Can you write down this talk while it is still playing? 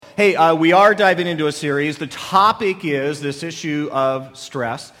Hey, we are diving into a series. The topic is this issue of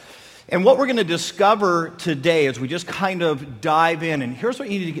stress. And what we're going to discover today as we just kind of dive in, and here's what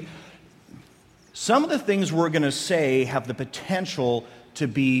you need to get. Some of the things we're going to say have the potential to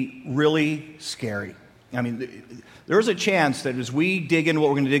be really scary. I mean, there's a chance that as we dig into what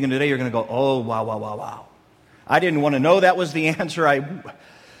we're going to dig into today, you're going to go, oh, wow. I didn't want to know that was the answer.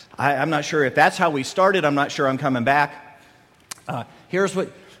 I'm not sure if that's how we started. I'm not sure I'm coming back. Here's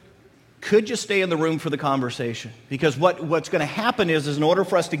what... Could you stay in the room for the conversation? Because what's going to happen is in order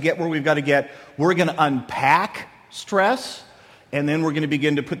for us to get where we've got to get, we're going to unpack stress, and then we're going to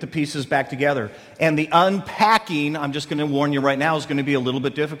begin to put the pieces back together. And the unpacking, I'm just going to warn you right now, is going to be a little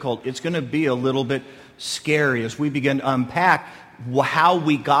bit difficult. It's going to be a little bit scary as we begin to unpack how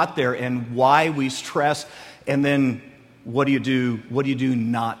we got there and why we stress, and then what do you do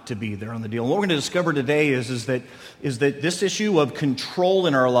not to be there on the deal? And what we're going to discover today is that this issue of control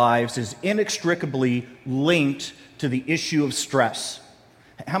in our lives is inextricably linked to the issue of stress.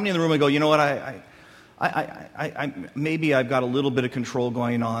 How many in the room would go, you know what, I maybe I've got a little bit of control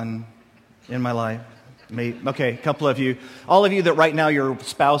going on in my life? Okay, a couple of you. All of you that right now your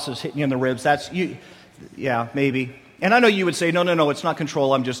spouse is hitting you in the ribs, that's you. Yeah, maybe. And I know you would say, no, it's not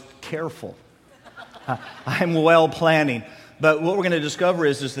control, I'm just careful. I'm well planning. But what we're going to discover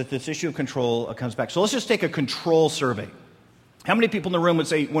is that this issue of control comes back. So let's just take a control survey. How many people in the room would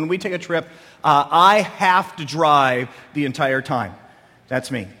say, when we take a trip, I have to drive the entire time?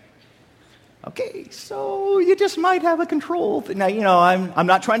 That's me. Okay, so you just might have a control. Now, I'm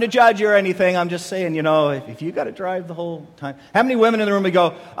not trying to judge you or anything. I'm just saying, if you got to drive the whole time. How many women in the room would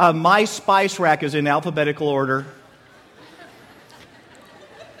go, my spice rack is in alphabetical order?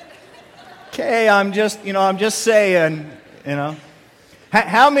 Okay, I'm just saying,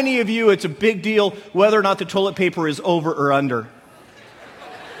 How many of you, it's a big deal whether or not the toilet paper is over or under?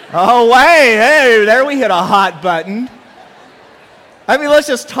 Oh, hey, there we hit a hot button. I mean, let's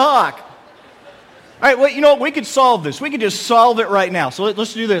just talk. All right, well, we could solve this. We could just solve it right now. So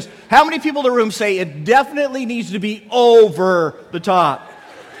let's do this. How many people in the room say it definitely needs to be over the top?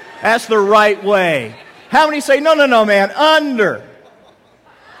 That's the right way. How many say, no, man, under?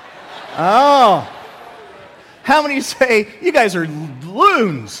 Oh. How many say, you guys are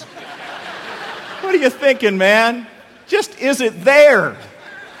loons? What are you thinking, man? Just is it there?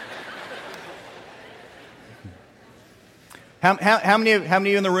 How many of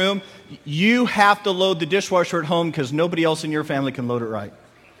you in the room, you have to load the dishwasher at home because nobody else in your family can load it right?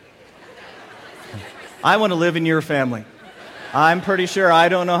 I want to live in your family. I'm pretty sure I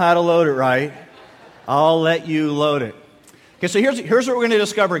don't know how to load it right. I'll let you load it. Okay, so here's what we're going to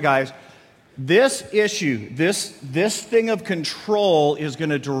discover, guys. This issue, this thing of control is going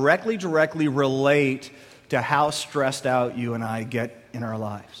to directly relate to how stressed out you and I get in our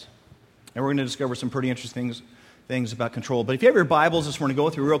lives. And we're going to discover some pretty interesting things about control. But if you have your Bibles this morning, go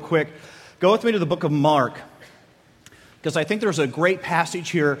with me real quick. Go with me to the book of Mark. Because I think there's a great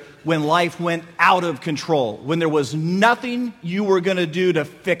passage here when life went out of control, when there was nothing you were going to do to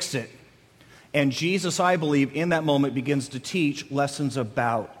fix it. And Jesus, I believe, in that moment begins to teach lessons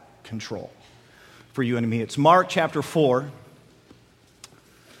about control for you and me. It's Mark chapter 4.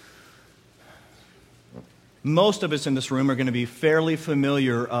 Most of us in this room are going to be fairly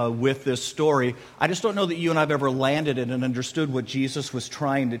familiar with this story. I just don't know that you and I have ever landed it and understood what Jesus was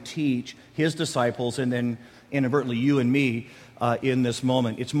trying to teach his disciples and then inadvertently you and me in this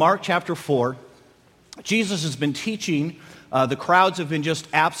moment. It's Mark chapter 4. Jesus has been teaching. The crowds have been just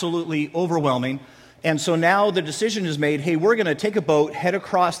absolutely overwhelming. And so now the decision is made, hey, we're going to take a boat, head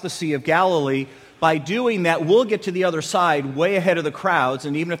across the Sea of Galilee. By doing that, we'll get to the other side way ahead of the crowds,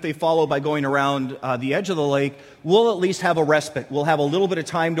 and even if they follow by going around the edge of the lake, we'll at least have a respite. We'll have a little bit of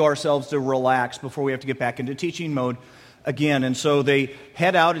time to ourselves to relax before we have to get back into teaching mode again. And so they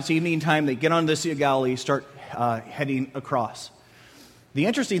head out. It's evening time. They get on the Sea of Galilee, start heading across. The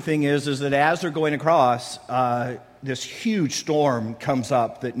interesting thing is that as they're going across, this huge storm comes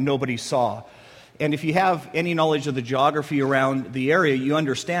up that nobody saw. And if you have any knowledge of the geography around the area, you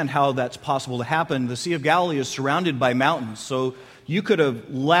understand how that's possible to happen. The Sea of Galilee is surrounded by mountains, so you could have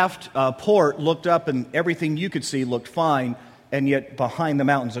left port, looked up, and everything you could see looked fine, and yet behind the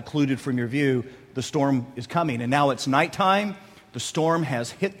mountains, occluded from your view, the storm is coming. And now it's nighttime, the storm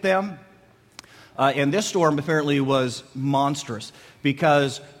has hit them, and this storm apparently was monstrous,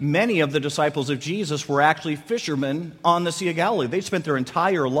 because many of the disciples of Jesus were actually fishermen on the Sea of Galilee. They spent their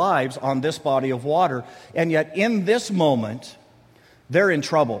entire lives on this body of water, and yet in this moment, they're in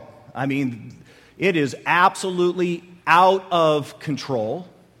trouble. I mean, it is absolutely out of control,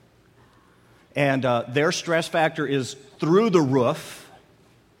 and their stress factor is through the roof.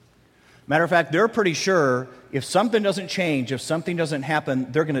 Matter of fact, they're pretty sure if something doesn't change, if something doesn't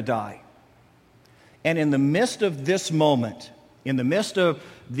happen, they're going to die. And in the midst of this moment, in the midst of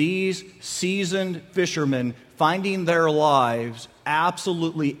these seasoned fishermen finding their lives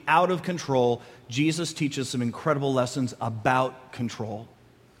absolutely out of control, Jesus teaches some incredible lessons about control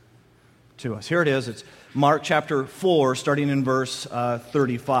to us. Here it is. It's Mark chapter 4, starting in verse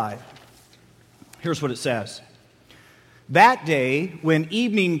 35. Here's what it says. That day, when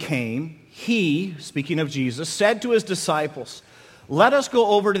evening came, he, speaking of Jesus, said to his disciples, "Let us go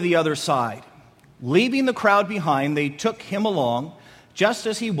over to the other side." Leaving the crowd behind, they took him along, just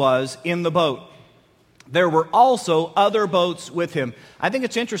as he was in the boat. There were also other boats with him. I think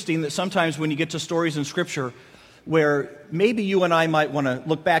it's interesting that sometimes when you get to stories in Scripture where maybe you and I might want to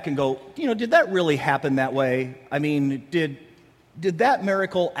look back and go, did that really happen that way? I mean, did that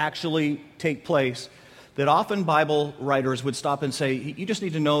miracle actually take place? That often Bible writers would stop and say, you just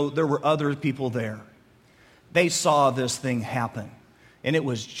need to know there were other people there. They saw this thing happen. And it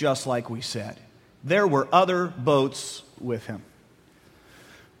was just like we said. There were other boats with him.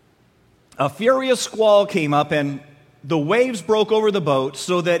 A furious squall came up, and the waves broke over the boat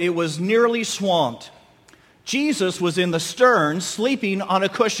so that it was nearly swamped. Jesus was in the stern, sleeping on a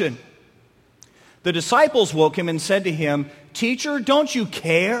cushion. The disciples woke him and said to him, "Teacher, don't you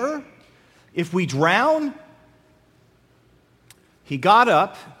care if we drown?" He got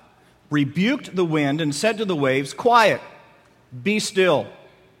up, rebuked the wind, and said to the waves, "Quiet, be still."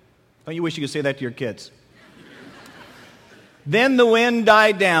 Don't you wish you could say that to your kids? Then the wind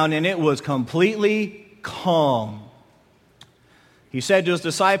died down, and it was completely calm. He said to his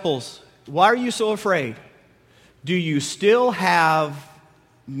disciples, "Why are you so afraid? Do you still have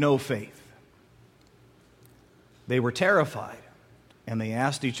no faith?" They were terrified, and they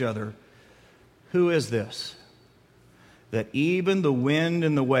asked each other, "Who is this, that even the wind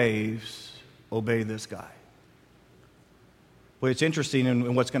and the waves obey this guy?" Well, it's interesting,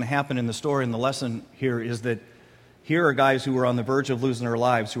 and what's going to happen in the story and the lesson here is that here are guys who are on the verge of losing their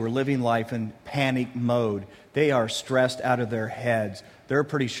lives, who are living life in panic mode. They are stressed out of their heads. They're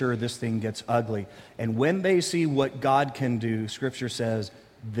pretty sure this thing gets ugly. And when they see what God can do, Scripture says,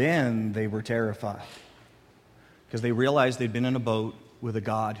 then they were terrified. Because they realized they'd been in a boat with a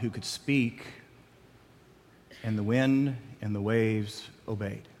God who could speak, and the wind and the waves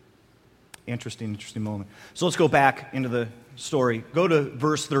obeyed. Interesting moment. So let's go back into the story. Go to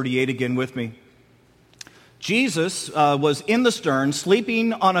verse 38 again with me. Jesus was in the stern,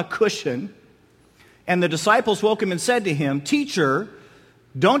 sleeping on a cushion, and the disciples woke him and said to him, "Teacher,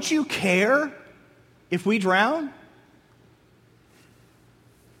 don't you care if we drown?"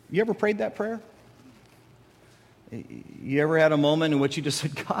 You ever prayed that prayer? You ever had a moment in which you just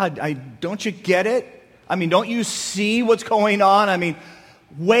said, "God, don't you get it? I mean, don't you see what's going on? I mean,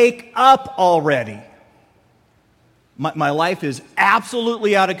 wake up already. My life is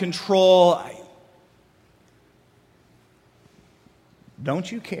absolutely out of control.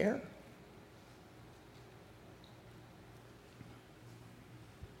 Don't you care?"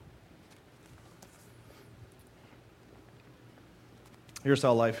 Here's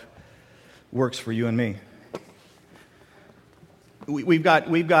how life works for you and me. We've got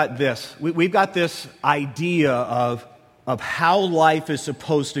this. We've got this idea of how life is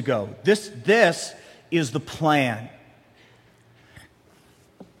supposed to go. This is the plan.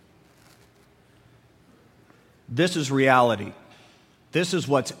 This is reality. This is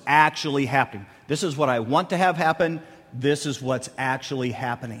what's actually happening. This is what I want to have happen. This is what's actually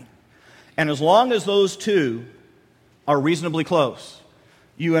happening. And as long as those two are reasonably close,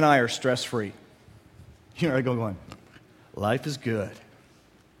 you and I are stress-free. You know, I go going, life is good.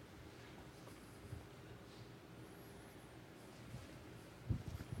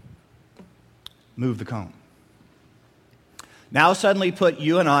 Move the cone. Now suddenly put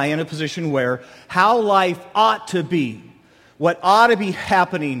you and I in a position where how life ought to be, what ought to be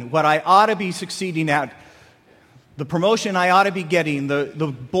happening, what I ought to be succeeding at, the promotion I ought to be getting,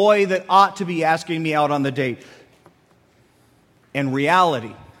 the boy that ought to be asking me out on the date, and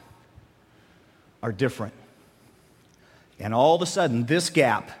reality are different. And all of a sudden, this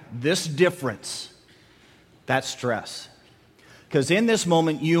gap, this difference, that's stress. Because in this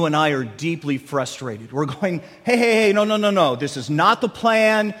moment, you and I are deeply frustrated. We're going, hey, no. This is not the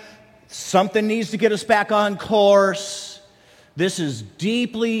plan. Something needs to get us back on course. This is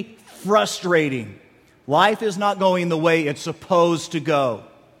deeply frustrating. Life is not going the way it's supposed to go.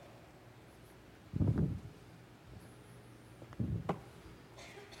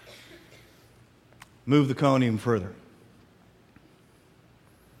 Move the cone even further.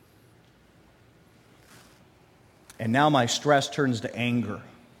 And now my stress turns to anger.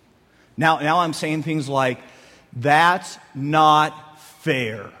 Now I'm saying things like, that's not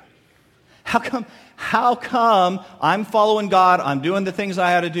fair. How come I'm following God, I'm doing the things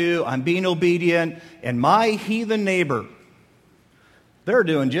I had to do, I'm being obedient, and my heathen neighbor, they're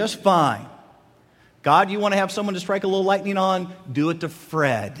doing just fine. God, you want to have someone to strike a little lightning on? Do it to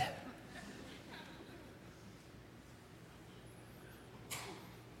Fred.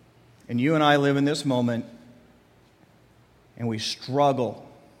 And you and I live in this moment, and we struggle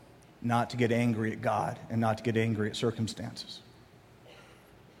not to get angry at God and not to get angry at circumstances.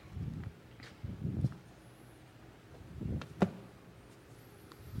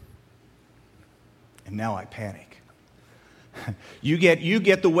 And now I panic. You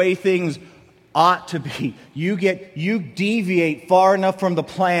get the way things ought to be. You deviate far enough from the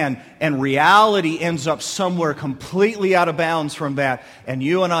plan, and reality ends up somewhere completely out of bounds from that. And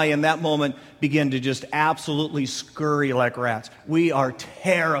you and I, in that moment, begin to just absolutely scurry like rats. We are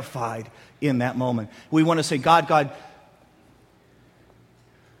terrified in that moment. We want to say, God,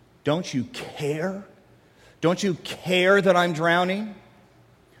 don't you care? Don't you care that I'm drowning?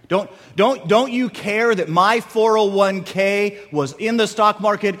 Don't you care that my 401k was in the stock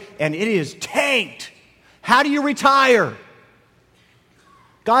market and it is tanked? How do you retire?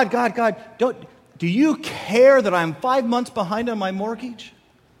 God, do you care that I'm 5 months behind on my mortgage?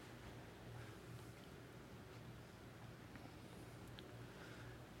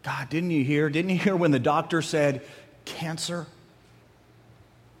 God, didn't you hear when the doctor said cancer?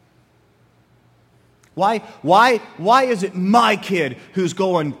 Why is it my kid who's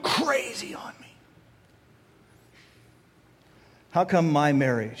going crazy on me? How come my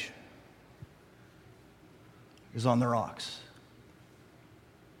marriage is on the rocks?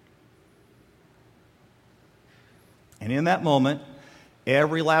 And in that moment,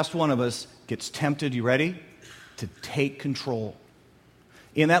 every last one of us gets tempted, you ready? To take control.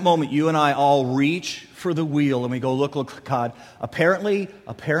 In that moment, you and I all reach for the wheel and we go, look, God, apparently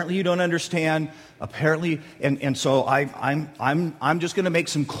you don't understand. Apparently, and so I'm just going to make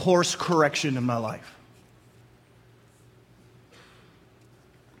some course correction in my life.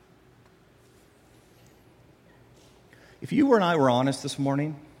 If you and I were honest this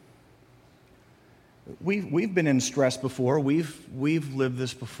morning, we've been in stress before. We've lived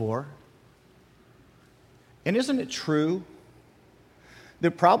this before. And isn't it true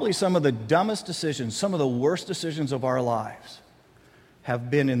that probably some of the dumbest decisions, some of the worst decisions of our lives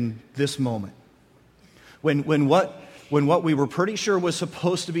have been in this moment? When what we were pretty sure was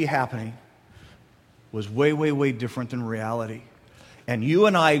supposed to be happening was way different than reality. And you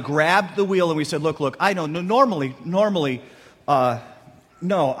and I grabbed the wheel and we said, look, I know normally, I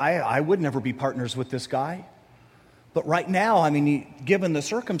would never be partners with this guy. But right now, given the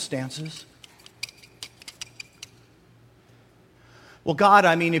circumstances, well, God,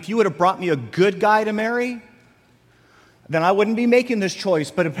 if you would have brought me a good guy to marry, then I wouldn't be making this choice.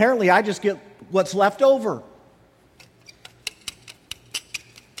 But apparently I just get what's left over.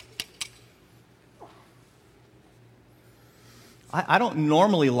 I don't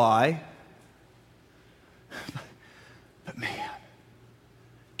normally lie. But man,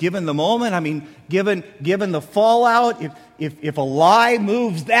 given the moment, given the fallout, if a lie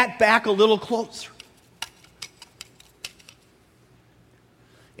moves that back a little closer.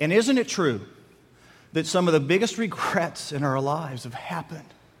 And isn't it true that some of the biggest regrets in our lives have happened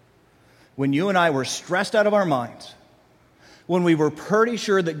when you and I were stressed out of our minds, when we were pretty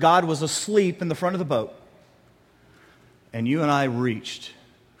sure that God was asleep in the front of the boat, and you and I reached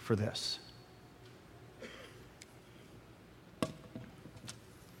for this?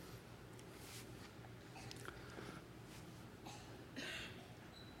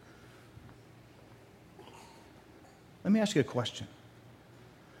 Let me ask you a question.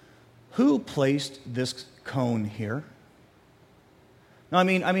 Who placed this cone here? No,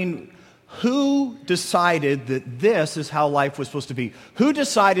 who decided that this is how life was supposed to be? Who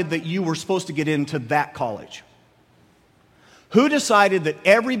decided that you were supposed to get into that college? Who decided that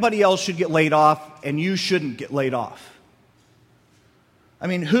everybody else should get laid off and you shouldn't get laid off?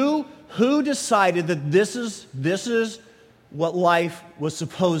 Who decided that this is what life was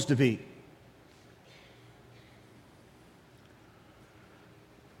supposed to be?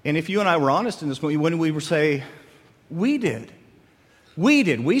 And if you and I were honest in this moment, when we would say, we did.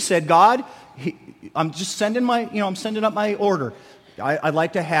 We said, God, I'm just sending I'm sending up my order. I'd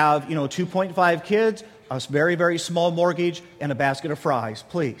like to have, 2.5 kids, a very, very small mortgage, and a basket of fries,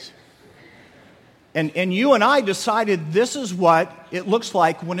 please. And you and I decided this is what it looks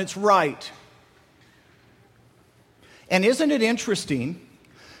like when it's right. And isn't it interesting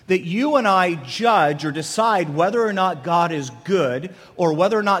that you and I judge or decide whether or not God is good or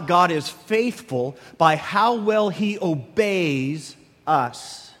whether or not God is faithful by how well He obeys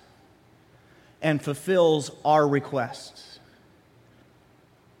us and fulfills our requests.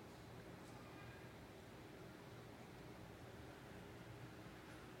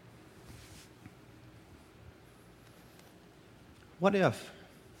 What if?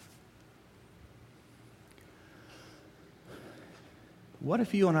 What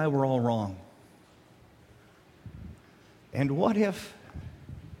if you and I were all wrong? And what if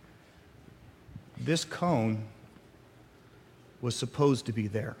this cone was supposed to be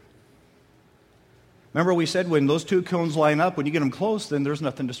there? Remember we said when those two cones line up, when you get them close, then there's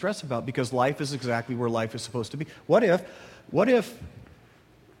nothing to stress about because life is exactly where life is supposed to be. What if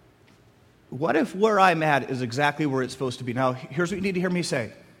where I'm at is exactly where it's supposed to be? Now, here's what you need to hear me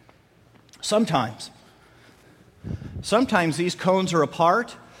say. Sometimes these cones are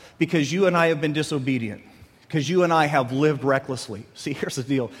apart because you and I have been disobedient, because you and I have lived recklessly. See, here's the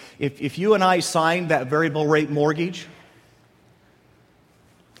deal. If you and I signed that variable rate mortgage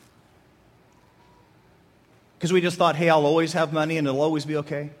because we just thought, hey, I'll always have money and it'll always be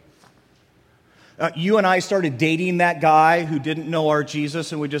okay. You and I started dating that guy who didn't know our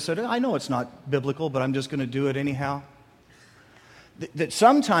Jesus, and we just said, I know it's not biblical, but I'm just going to do it anyhow. That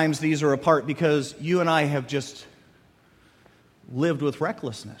sometimes these are apart because you and I have just lived with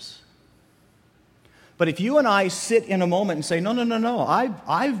recklessness. But if you and I sit in a moment and say, no,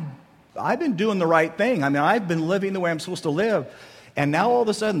 I've been doing the right thing. I mean, I've been living the way I'm supposed to live, and now all of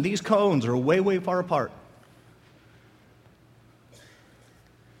a sudden these cones are way, way far apart.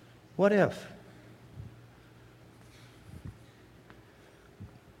 What if?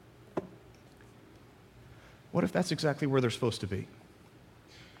 What if that's exactly where they're supposed to be?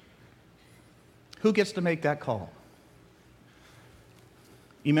 Who gets to make that call?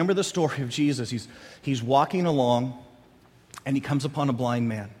 You remember the story of Jesus. He's walking along, and he comes upon a blind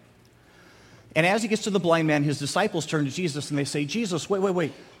man. And as he gets to the blind man, his disciples turn to Jesus, and they say, Jesus,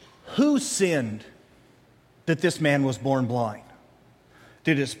 wait. Who sinned that this man was born blind?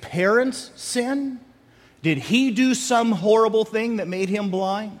 Did his parents sin? Did he do some horrible thing that made him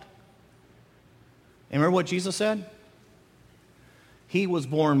blind? And remember what Jesus said? He was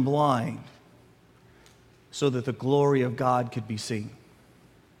born blind so that the glory of God could be seen.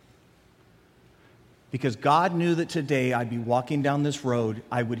 Because God knew that today I'd be walking down this road,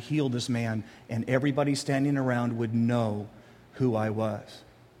 I would heal this man, and everybody standing around would know who I was.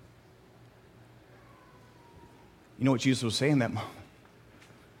 You know what Jesus was saying in that moment?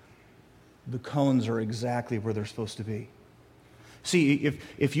 The cones are exactly where they're supposed to be. See,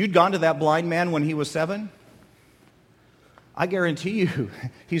 if you'd gone to that blind man when he was 7, I guarantee you,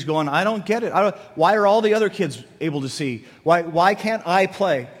 he's going, I don't get it. Why are all the other kids able to see? Why can't I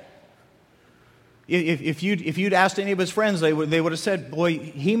play? If you'd asked any of his friends, they would have said, boy,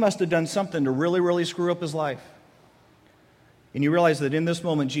 he must have done something to really, really screw up his life. And you realize that in this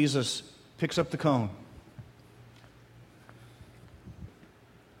moment, Jesus picks up the cone.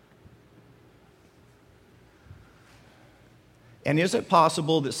 And is it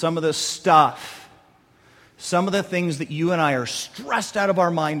possible that some of the stuff, some of the things that you and I are stressed out of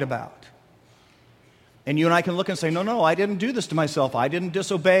our mind about, and you and I can look and say, no, I didn't do this to myself. I didn't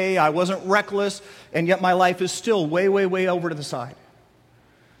disobey. I wasn't reckless. And yet my life is still way, way, way over to the side.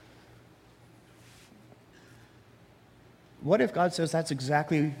 What if God says that's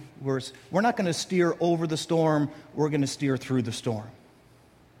exactly where we're not going to steer over the storm. We're going to steer through the storm.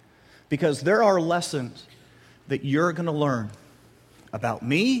 Because there are lessons that you're going to learn about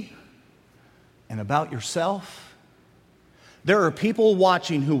me and about yourself. There are people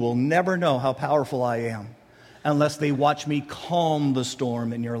watching who will never know how powerful I am unless they watch me calm the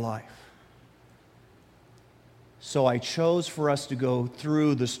storm in your life. So I chose for us to go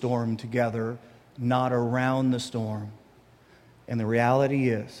through the storm together, not around the storm. And the reality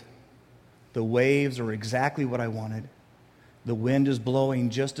is, the waves are exactly what I wanted. The wind is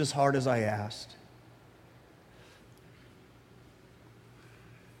blowing just as hard as I asked.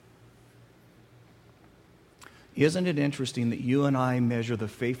 Isn't it interesting that you and I measure the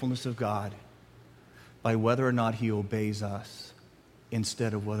faithfulness of God by whether or not He obeys us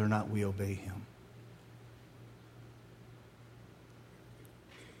instead of whether or not we obey Him?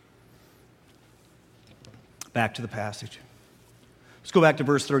 Back to the passage. Let's go back to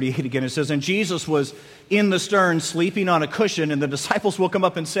verse 38 again. It says, and Jesus was in the stern sleeping on a cushion, and the disciples woke him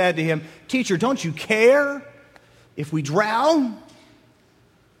up and said to him, Teacher, don't you care if we drown?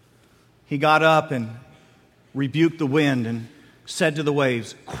 He got up and rebuked the wind and said to the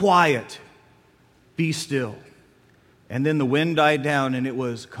waves, Quiet, be still. And then the wind died down, and it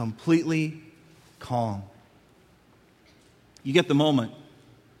was completely calm. You get the moment.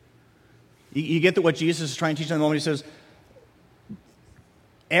 You get what Jesus is trying to teach in the moment. He says,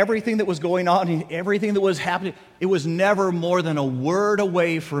 everything that was going on, and everything that was happening, it was never more than a word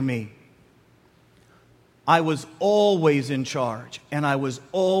away from me. I was always in charge, and I was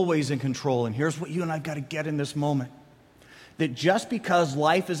always in control. And here's what you and I've got to get in this moment. That just because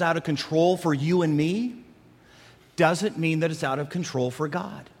life is out of control for you and me, doesn't mean that it's out of control for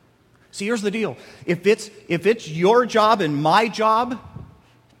God. See, here's the deal. If it's your job and my job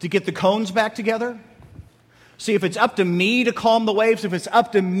to get the cones back together, see, if it's up to me to calm the waves, if it's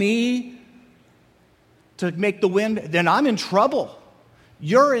up to me to make the wind, then I'm in trouble.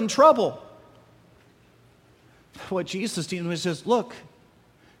 You're in trouble. What Jesus says, look,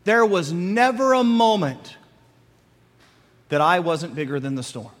 there was never a moment that I wasn't bigger than the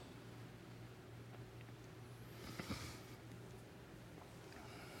storm.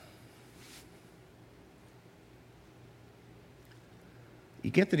 You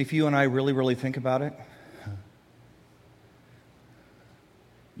get that if you and I really, really think about it,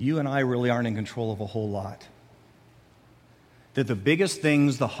 you and I really aren't in control of a whole lot. That the biggest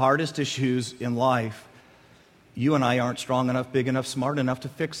things, the hardest issues in life, you and I aren't strong enough, big enough, smart enough to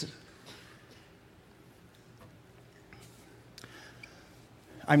fix it.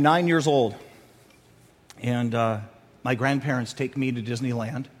 I'm 9 years old, and my grandparents take me to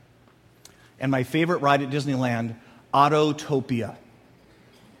Disneyland. And my favorite ride at Disneyland, Autotopia.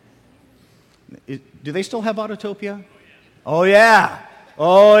 Do they still have Autotopia? Oh, yeah.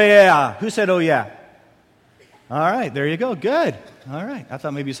 Oh, yeah. Who said, oh, yeah? All right, there you go. Good. All right. I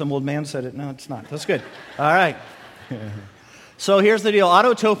thought maybe some old man said it. No, it's not. That's good. All right. So here's the deal.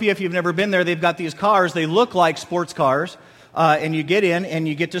 Autotopia, if you've never been there, they've got these cars. They look like sports cars. And you get in, and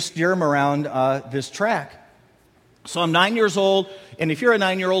you get to steer them around this track. So I'm 9 years old, and if you're a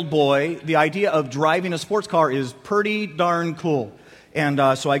 9-year-old boy, the idea of driving a sports car is pretty darn cool.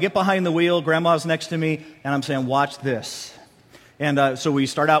 And so I get behind the wheel, Grandma's next to me, and I'm saying, watch this. And so we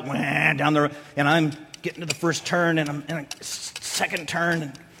start out down the road, and I'm getting to the first turn, and I'm in a second turn,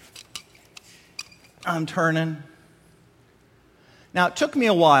 and I'm turning. Now, it took me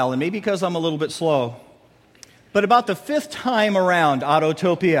a while, and maybe because I'm a little bit slow, but about the fifth time around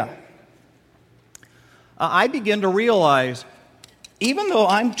Autotopia, I begin to realize, even though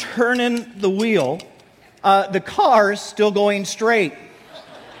I'm turning the wheel, the car is still going straight.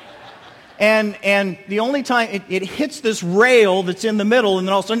 And the only time it hits this rail that's in the middle, and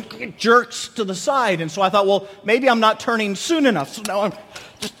then all of a sudden it jerks to the side. And so I thought, well, maybe I'm not turning soon enough. So now I'm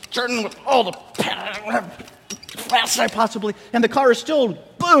just turning with all the fast as I possibly, and the car is still,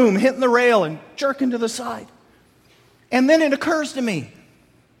 boom, hitting the rail and jerking to the side. And then it occurs to me,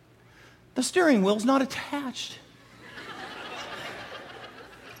 the steering wheel's not attached.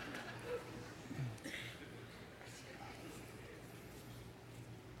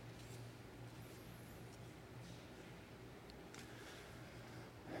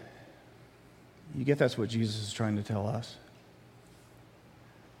 You get that's what Jesus is trying to tell us.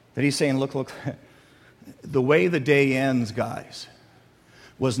 That he's saying, look, the way the day ends, guys,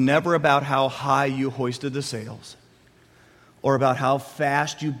 was never about how high you hoisted the sails or about how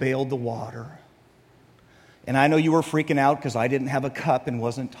fast you bailed the water. And I know you were freaking out because I didn't have a cup and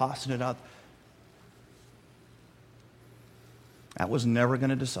wasn't tossing it up. That was never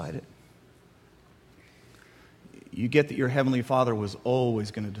going to decide it. You get that your Heavenly Father was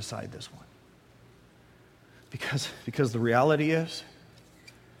always going to decide this one. Because the reality is,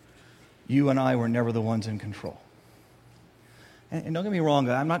 you and I were never the ones in control. And don't get me wrong,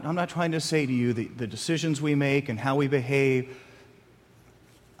 I'm not trying to say to you the decisions we make and how we behave.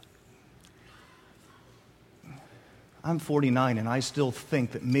 I'm 49 and I still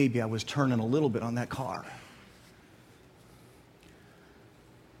think that maybe I was turning a little bit on that car.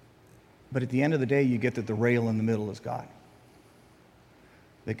 But at the end of the day, you get that the rail in the middle is God.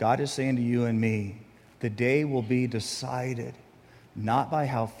 That God is saying to you and me, the day will be decided not by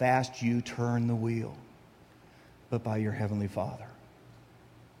how fast you turn the wheel, but by your Heavenly Father.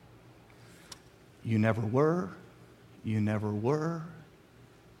 You never were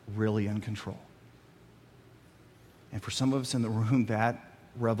really in control. And for some of us in the room, that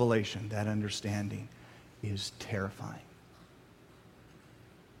revelation, that understanding is terrifying.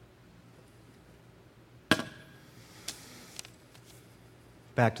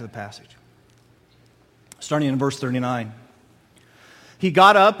 Back to the passage. Starting in verse 39. He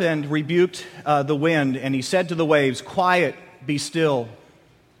got up and rebuked the wind, and he said to the waves, "Quiet, be still."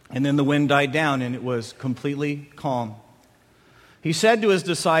 And then the wind died down, and it was completely calm. He said to his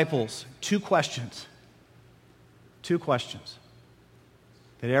disciples 2 questions. Two questions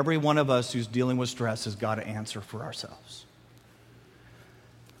that every one of us who's dealing with stress has got to answer for ourselves.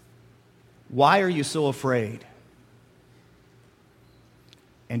 Why are you so afraid?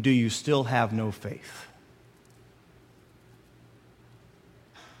 And do you still have no faith?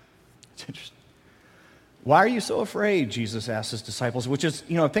 It's interesting. Why are you so afraid? Jesus asked his disciples, which is,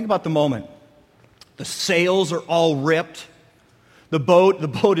 think about the moment. The sails are all ripped. The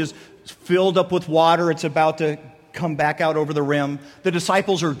boat is filled up with water. It's about to come back out over the rim. The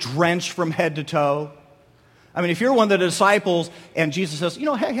disciples are drenched from head to toe. I mean, if you're one of the disciples and Jesus says,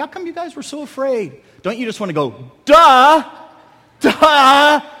 hey, how come you guys were so afraid? Don't you just want to go, duh,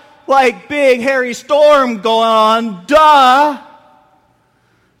 like big hairy storm going on, duh.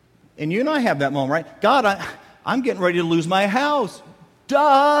 And you and I have that moment, right? God, I'm getting ready to lose my house,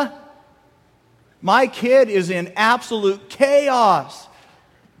 duh. My kid is in absolute chaos,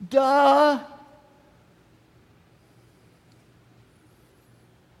 duh.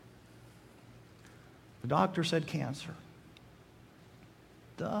 The doctor said cancer.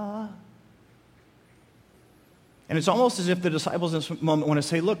 Duh. And it's almost as if the disciples in this moment want to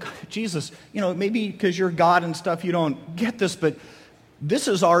say, look, Jesus, maybe because you're God and stuff, you don't get this, but this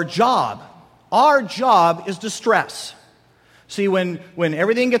is our job. Our job is to stress. See, when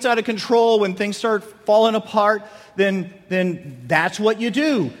everything gets out of control, when things start falling apart, then that's what you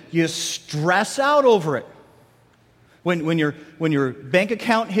do. You stress out over it. When your bank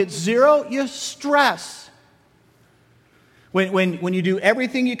account hits zero, you stress. When you do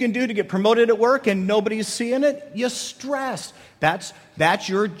everything you can do to get promoted at work and nobody's seeing it, you stress. That's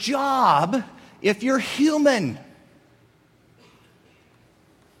your job if you're human.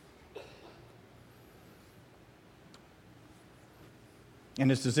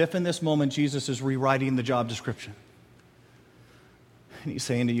 And it's as if in this moment Jesus is rewriting the job description. And he's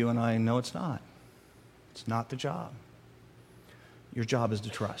saying to you and I, no, it's not. It's not the job. Your job is to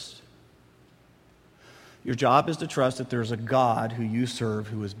trust. Your job is to trust that there's a God who you serve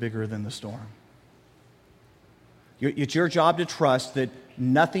who is bigger than the storm. It's your job to trust that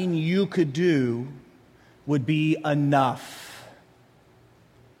nothing you could do would be enough.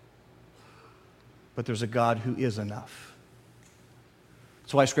 But there's a God who is enough.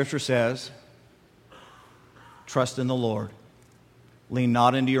 That's why Scripture says, trust in the Lord. Lean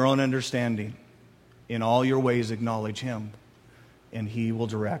not into your own understanding. In all your ways acknowledge Him, and He will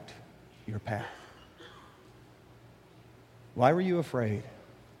direct your path. Why were you afraid?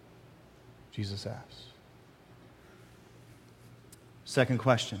 Jesus asked. Second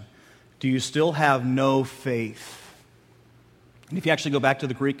question, do you still have no faith? And if you actually go back to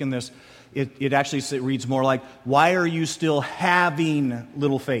the Greek in this, it actually reads more like, why are you still having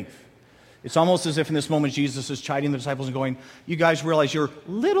little faith? It's almost as if in this moment Jesus is chiding the disciples and going, you guys realize you're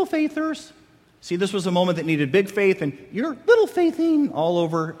little faithers? See, this was a moment that needed big faith, and you're little faithing all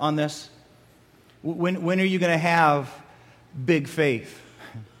over on this. When are you going to have big faith?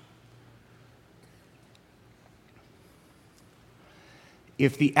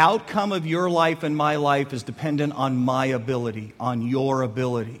 If the outcome of your life and my life is dependent on my ability, on your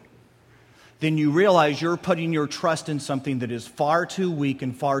ability, then you realize you're putting your trust in something that is far too weak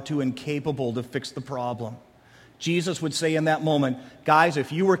and far too incapable to fix the problem. Jesus would say in that moment, guys,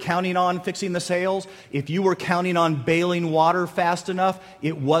 if you were counting on fixing the sails, if you were counting on bailing water fast enough,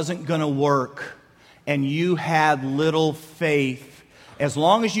 it wasn't going to work. And you had little faith. As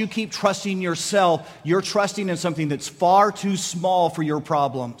long as you keep trusting yourself, you're trusting in something that's far too small for your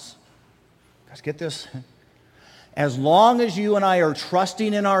problems. Guys, get this? As long as you and I are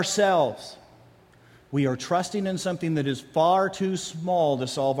trusting in ourselves, we are trusting in something that is far too small to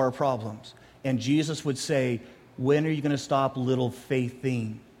solve our problems. And Jesus would say, when are you going to stop little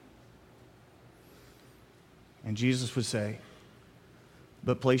faithing? And Jesus would say,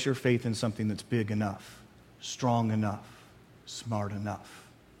 but place your faith in something that's big enough, strong enough, smart enough,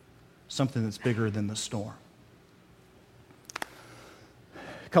 something that's bigger than the storm.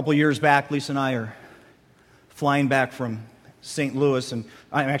 A couple years back, Lisa and I are flying back from St. Louis, and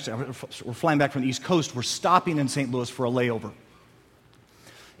we're flying back from the East Coast. We're stopping in St. Louis for a layover.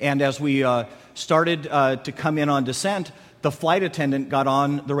 And as we started to come in on descent, the flight attendant got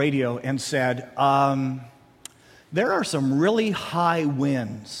on the radio and said, there are some really high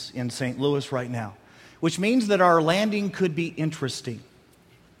winds in St. Louis right now, which means that our landing could be interesting.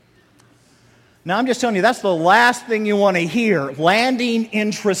 Now, I'm just telling you, that's the last thing you want to hear, landing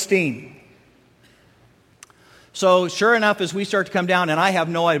interesting. So sure enough, as we start to come down, and I have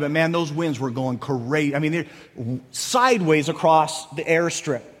no idea, but man, those winds were going crazy. I mean, they're sideways across the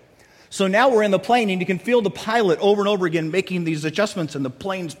airstrip. So now we're in the plane, and you can feel the pilot over and over again making these adjustments, and the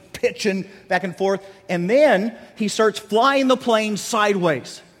plane's pitching back and forth. And then he starts flying the plane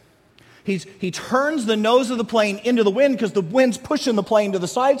sideways. He turns the nose of the plane into the wind because the wind's pushing the plane to the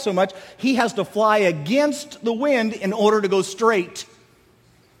side so much, he has to fly against the wind in order to go straight.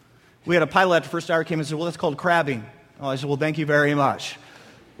 We had a pilot at the first hour came and said, well, that's called crabbing. Oh, I said, well, thank you very much.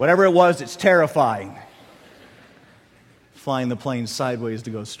 Whatever it was, it's terrifying. Flying the plane sideways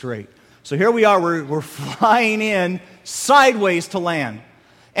to go straight. So here we are, we're flying in sideways to land.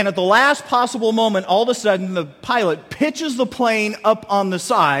 And at the last possible moment, all of a sudden, the pilot pitches the plane up on the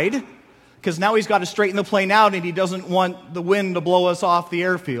side, because now he's got to straighten the plane out and he doesn't want the wind to blow us off the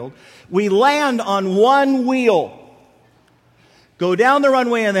airfield. We land on one wheel, go down the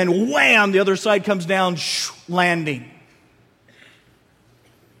runway, and then wham, the other side comes down, landing.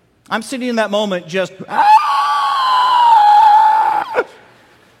 I'm sitting in that moment just,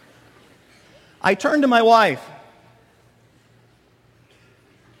 I turned to my wife.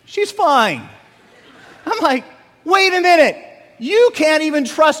 She's fine. I'm like, wait a minute. You can't even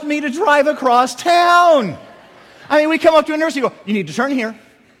trust me to drive across town. I mean, we come up to a nurse, you go, you need to turn here.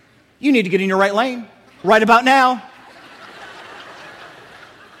 You need to get in your right lane. Right about now.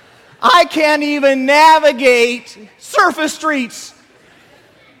 I can't even navigate surface streets.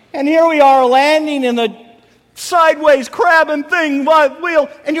 And here we are landing in the sideways crabbing thing, wheel,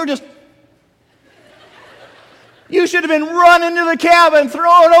 and you're just... You should have been running to the cabin,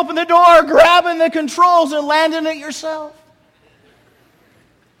 throwing open the door, grabbing the controls, and landing it yourself.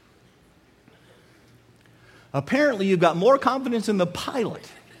 Apparently, you've got more confidence in the pilot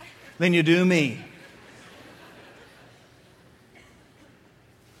than you do me.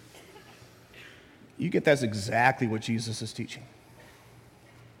 You get that's exactly what Jesus is teaching.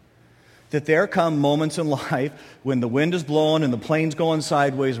 That there come moments in life when the wind is blowing and the plane's going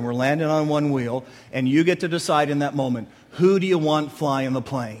sideways and we're landing on one wheel, and you get to decide in that moment, who do you want flying the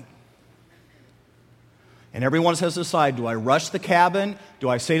plane? And everyone has to decide, do I rush the cabin? Do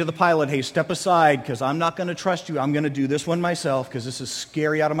I say to the pilot, hey, step aside because I'm not going to trust you. I'm going to do this one myself because this is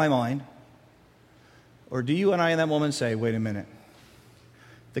scary out of my mind. Or do you and I in that moment say, wait a minute,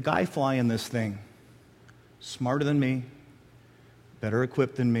 the guy flying this thing, smarter than me, better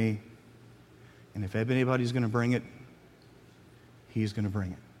equipped than me, and if anybody's going to bring it, he's going to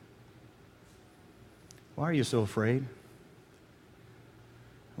bring it. Why are you so afraid?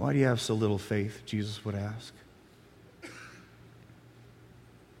 Why do you have so little faith, Jesus would ask.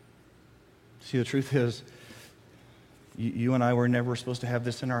 See, the truth is, you and I were never supposed to have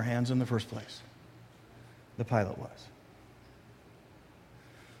this in our hands in the first place. The pilot was.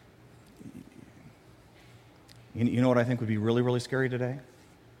 You know what I think would be really, really scary today?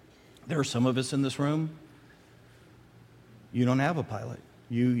 There are some of us in this room, you don't have a pilot.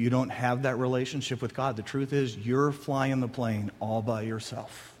 You don't have that relationship with God. The truth is, you're flying the plane all by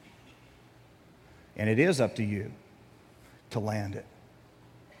yourself. And it is up to you to land it.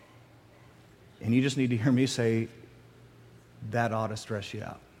 And you just need to hear me say, that ought to stress you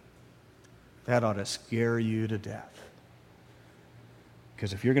out. That ought to scare you to death.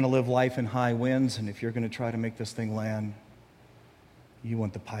 Because if you're going to live life in high winds, and if you're going to try to make this thing land, you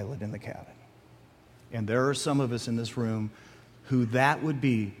want the pilot in the cabin. And there are some of us in this room who that would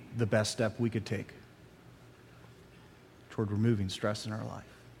be the best step we could take toward removing stress in our life.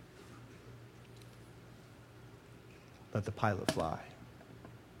 Let the pilot fly.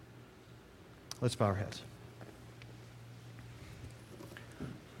 Let's bow our heads.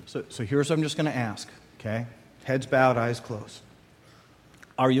 So here's what I'm just going to ask, okay? Heads bowed, eyes closed.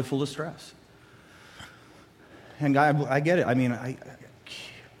 Are you full of stress? And God, I get it. I mean,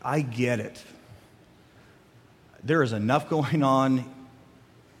 I get it. There is enough going on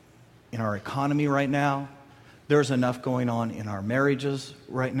in our economy right now. There's enough going on in our marriages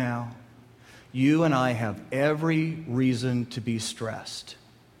right now. You and I have every reason to be stressed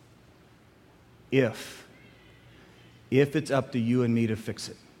if it's up to you and me to fix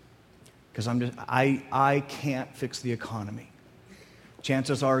it. Because I can't fix the economy.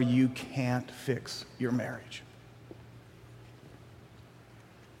 Chances are you can't fix your marriage.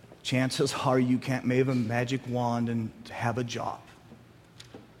 Chances are you can't wave a magic wand and have a job.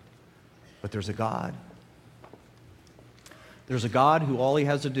 But there's a God. There's a God who all he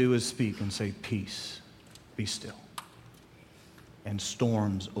has to do is speak and say, peace, be still. And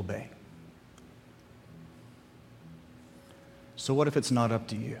storms obey. So what if it's not up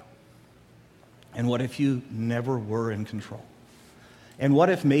to you? And what if you never were in control? And what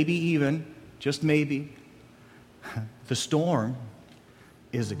if maybe even, just maybe, the storm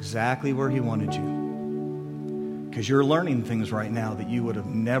is exactly where he wanted you? Because you're learning things right now that you would have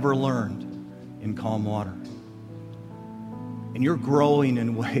never learned in calm water. And you're growing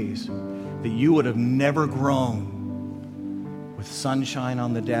in ways that you would have never grown with sunshine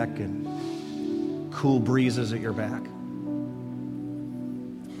on the deck and cool breezes at your back.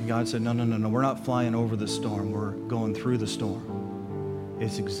 And God said, no, we're not flying over the storm. We're going through the storm.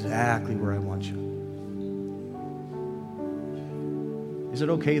 It's exactly where I want you. Is it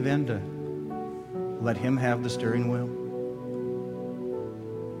okay then to let him have the steering wheel?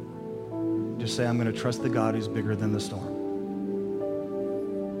 Just say, I'm going to trust the God who's bigger than the storm.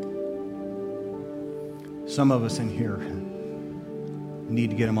 Some of us in here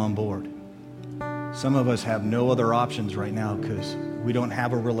need to get him on board. Some of us have no other options right now because we don't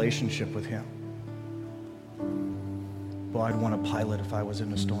have a relationship with him. Well, I'd want a pilot if I was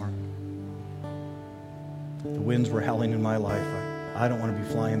in a storm. The winds were howling in my life. I don't want to be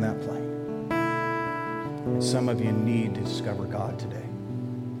flying that plane. And some of you need to discover God today.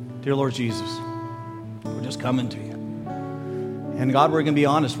 Dear Lord Jesus, we're just coming to you. And God, we're going to be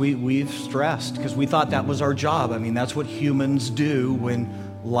honest, we've stressed because we thought that was our job. I mean, that's what humans do when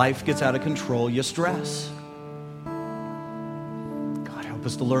life gets out of control. You stress. God, help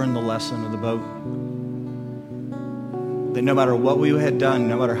us to learn the lesson of the boat. That no matter what we had done,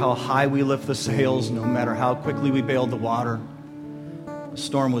 no matter how high we lift the sails, no matter how quickly we bailed the water, the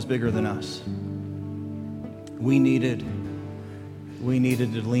storm was bigger than us. We needed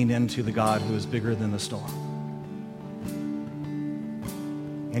to lean into the God who is bigger than the storm.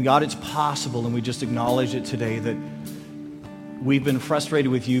 And God, it's possible, and we just acknowledge it today, that we've been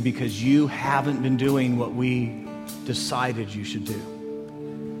frustrated with you because you haven't been doing what we decided you should do.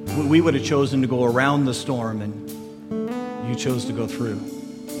 We would have chosen to go around the storm, and you chose to go through.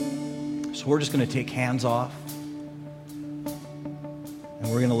 So we're just going to take hands off, and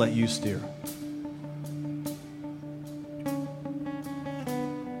we're going to let you steer.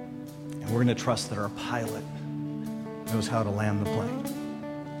 And we're going to trust that our pilot knows how to land the plane.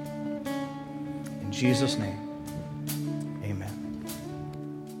 In Jesus' name.